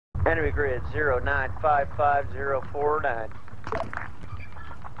Enemy grid 0955049.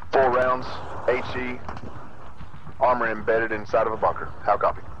 4 rounds, HE, armor embedded inside of a bunker. How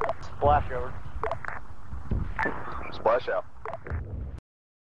copy? Splash over. Splash out.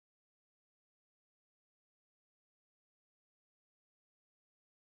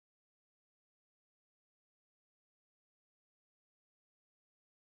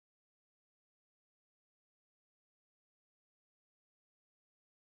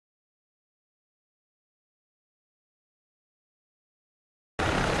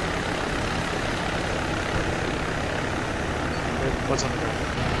 What's on the ground?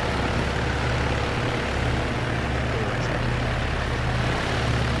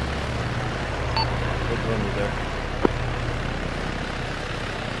 Good run there.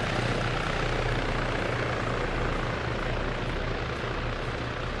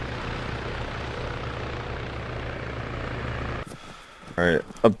 Alright,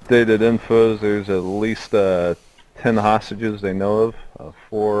 updated infos. There's at least 10 hostages they know of.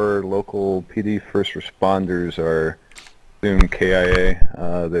 4 local PD first responders are assumed KIA.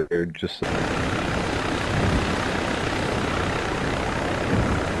 They're just...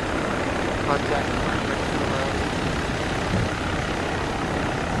 Contact.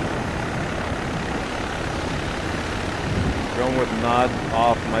 Going with nods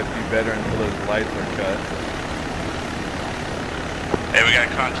off might be better until those lights are cut. Hey, we got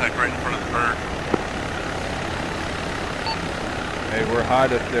contact right in front of the bird. Hey, we're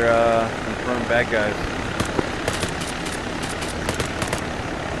hot if they're confirmed bad guys.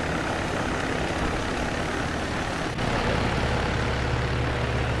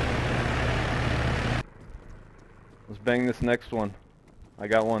 Let's bang this next one. I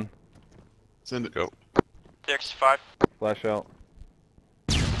got one. Send it. Go. 6-5. Flash out.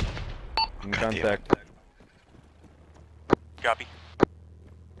 In God contact. Copy.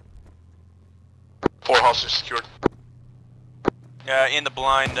 4 hostages secured. In the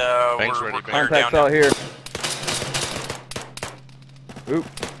blind, we're clear Contacts down out here. Oop.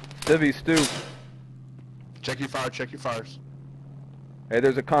 Civvy stoop. Check your fire, check your fires. Hey,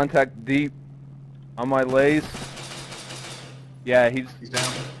 there's a contact deep on my lays. Yeah, he's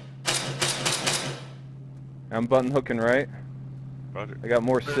down. I'm button hooking right. Roger. I got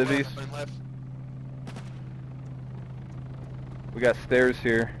more civvies. Left. We got stairs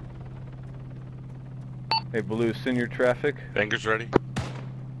here. Hey, Blue, send your traffic. Bangers ready.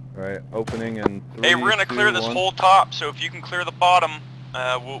 Alright, opening in 3, Hey, we're gonna 2, clear this 1. whole top, so if you can clear the bottom,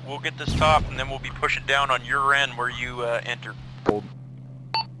 we'll get this top, and then we'll be pushing down on your end where you enter. Hold.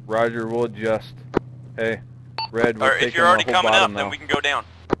 Roger, we'll adjust. Hey, Red, we're Or taking if you're already the whole coming up, bottom then now. we can go down.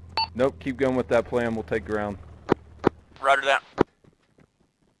 Nope, keep going with that plan. We'll take ground. Roger that.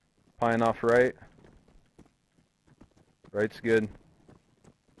 Pine off right. Right's good.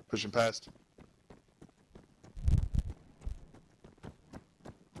 Pushing past.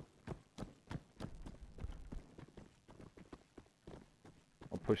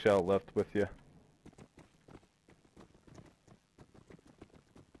 I'll push out left with you.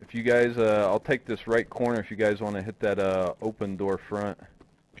 If you guys, I'll take this right corner if you guys want to hit that open door front.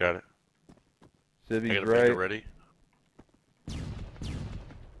 Got it. I Civvy's got a right. banger ready.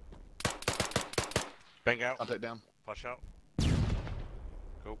 Bang out. Contact down. Flush out.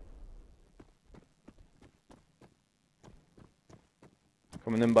 Go.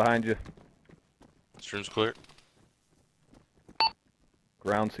 Coming in behind you. This room's clear.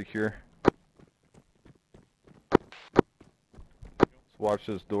 Ground secure. Let's watch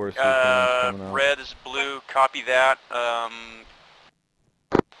this door. See if anyone's coming out. Red is blue, copy that.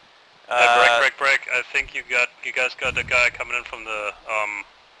 Break. I think you guys got the guy coming in from the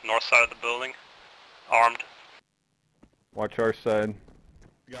north side of the building, armed. Watch our side.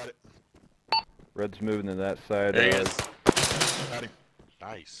 Got it. Red's moving to that side. There he is. Got him.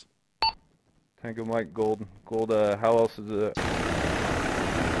 Nice. Tango Mike Gold. Gold, how else is it?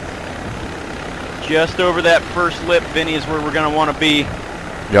 Just over that first lip, Vinny, is where we're going to want to be.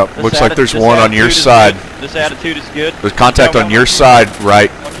 Yep, looks like there's one on your side. This attitude is good. There's contact on your side, right.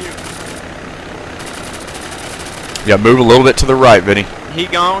 Yeah, move a little bit to the right, Vinny. He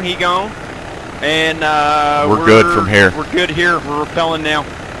gone. And we're good from here. We're good here. We're repelling now.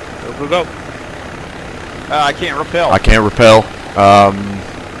 Go. I can't repel. I can't repel.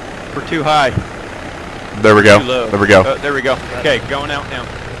 We're too high. There we go. Too low. There we go. There we go. Okay, going out now.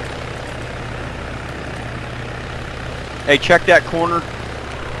 Hey, check that corner.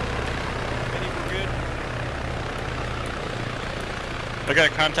 Vinny, we're good. I got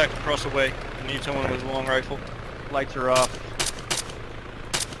a contact across the way. I need someone with a long rifle. Lights are off.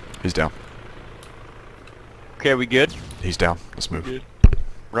 He's down. Okay, we good? He's down. Let's move. Good.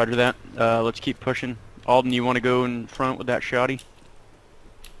 Roger that. Let's keep pushing. Alden, you want to go in front with that shoddy?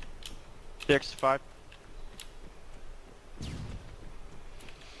 6, 5.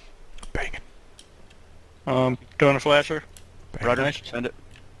 Banging. Doing a flasher. Banging. Roger. Nice. Send it.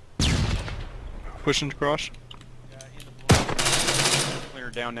 Pushing across. Clear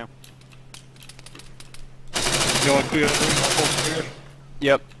it down now. You want to clear that room? I'll pull clear.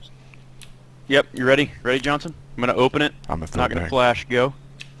 Yep. Yep, you ready? Ready, Johnson? I'm gonna open it. I'm Not gonna flash. Go.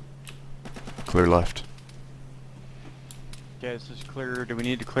 Clear left. Okay, this is clear. Do we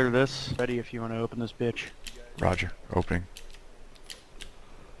need to clear this? Ready if you want to open this bitch. Roger. Opening.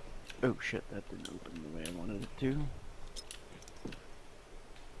 Oh shit, that didn't open the way I wanted it to.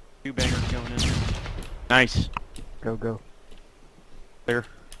 2 bangers going in. Nice. Go, go. Clear.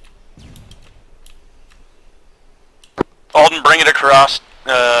 Alden, bring it across.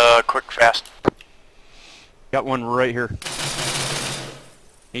 Quick, fast. Got one right here.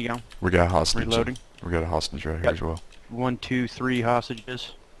 Here you go. We got a hostage. Reloading. We got a hostage right here as well. 1, 2, 3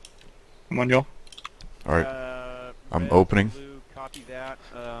 hostages. Come on, y'all. All right. I'm Red, opening. Blue, copy that.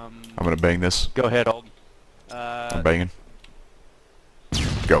 I'm gonna bang this. Go ahead, Alden. I'm banging.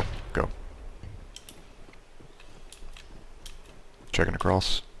 Go. Go. Checking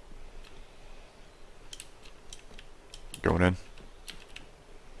across. Going in.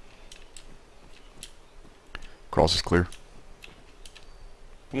 Cross is clear.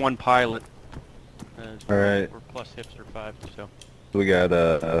 1 pilot. Alright. We're plus hipster 5, so. We got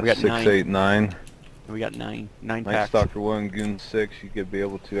We got 689. We got 9 packs. Nightstalker 1, Goon 6. You could be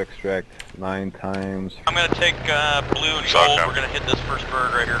able to extract 9 times. I'm gonna take blue and gold. We're gonna hit this first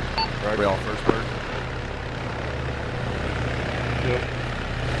bird right here. We all first bird. Yep.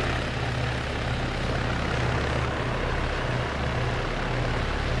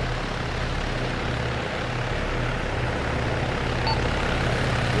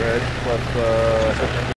 Red plus